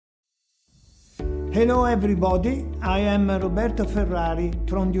Hello everybody, I am Roberto Ferrari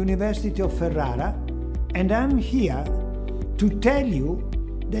from the University of Ferrara, and I'm here to tell you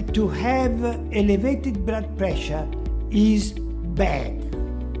that to have elevated blood pressure is bad.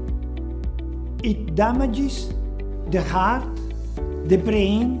 It damages the heart, the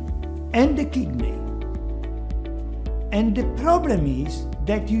brain, and the kidney. And the problem is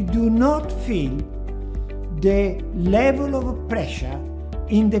that you do not feel the level of pressure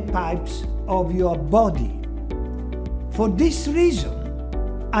in the pipes of your body. For this reason,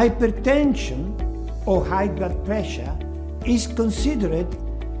 hypertension or high blood pressure is considered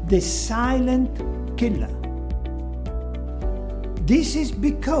the silent killer. This is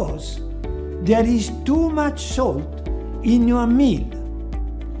because there is too much salt in your meal.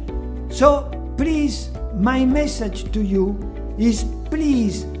 So please, my message to you is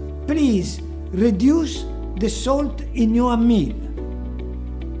please reduce the salt in your meal.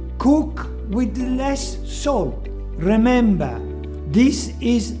 Cook with less salt. Remember, this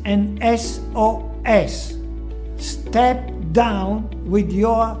is an S.O.S. Step down with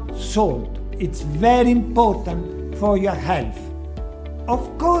your salt. It's very important for your health. Of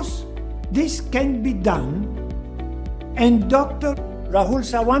course, this can be done, and Dr. Rahul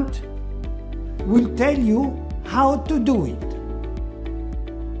Sawant will tell you how to do it.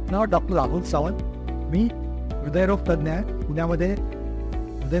 Now doctor Rahul Sawant. मी हृदयरोग तज्ञ आहे. पुण्यामध्ये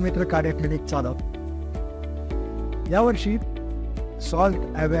हृदयमित्र कार्य clinic चालवतो. यावर्षी salt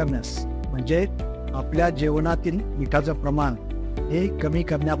awareness म्हणजे आपल्या जेवणातील मिठाचं प्रमाण हे कमी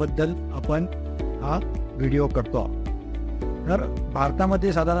करण्याबद्दल आपण हा व्हिडिओ करतो. तर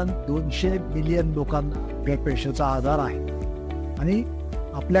भारतामध्ये साधारण 200 मिलियन लोकांना ब्लड प्रेशरचा आजार आहे आणि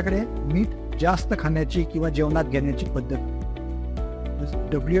आपल्याकडे मीठ जास्त खाण्याची किंवा जेवणात घेण्याची पद्धत.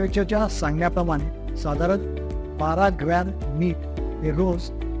 WHO सांगण्याप्रमाणे साधारण 12 ग्रॅम मीठ हे रोज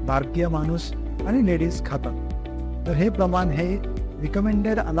भारतीय माणूस आणि लेडीज खातात. तर हे प्रमाण हे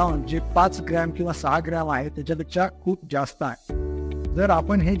रिकमेंडेड अलाउन्स जे 5 ग्रॅम किंवा 6 ग्रॅम आहे त्याच्यापेक्षा खूप जास्त आहे. जर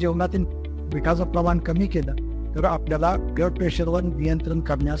आपण हे जेवणातील मिठाचं प्रमाण कमी केलं तर आपल्याला ब्लड प्रेशरवर नियंत्रण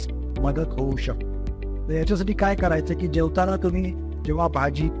करण्यास मदत होऊ शकते. तर याच्यासाठी काय करायचं की जेवताना तुम्ही जेव्हा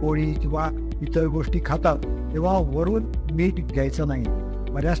भाजी पोळी किंवा इतर गोष्टी खातात तेव्हा वरून मीठ घ्यायचं नाही.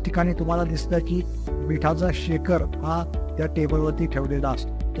 बऱ्याच ठिकाणी तुम्हाला दिसतं की मिठाचा शेकर हा त्या टेबलवरती ठेवलेला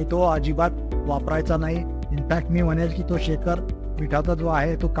असतो, की तो अजिबात वापरायचा नाही. इनफॅक्ट मी म्हणेल की तो शेकर मिठाचा जो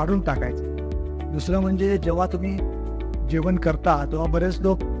आहे तो काढून टाकायचा. दुसरं म्हणजे जेव्हा तुम्ही जेवण करता तेव्हा बरेच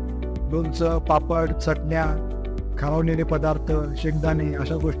लोक लोणचं पापड चटण्या खारवलेले पदार्थ शेंगदाणे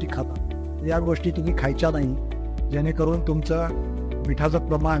अशा गोष्टी खातात. या गोष्टी तुम्ही खायच्या नाही, जेणेकरून तुमचं मिठाचं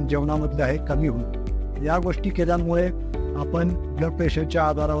प्रमाण जेवणामधलं आहे कमी होईल. या गोष्टी केल्यामुळे आपण ब्लड प्रेशरच्या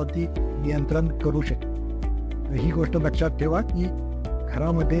आजारावरती नियंत्रण करू शकतो. ही गोष्ट लक्षात ठेवा की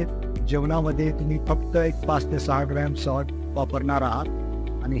घरामध्ये जेवणामध्ये तुम्ही फक्त एक 5 ते 6 ग्रॅम सॉल्ट वापरणार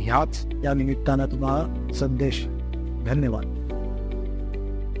आहात आणि ह्याच या निमित्तानं तुम्हाला संदेश. धन्यवाद.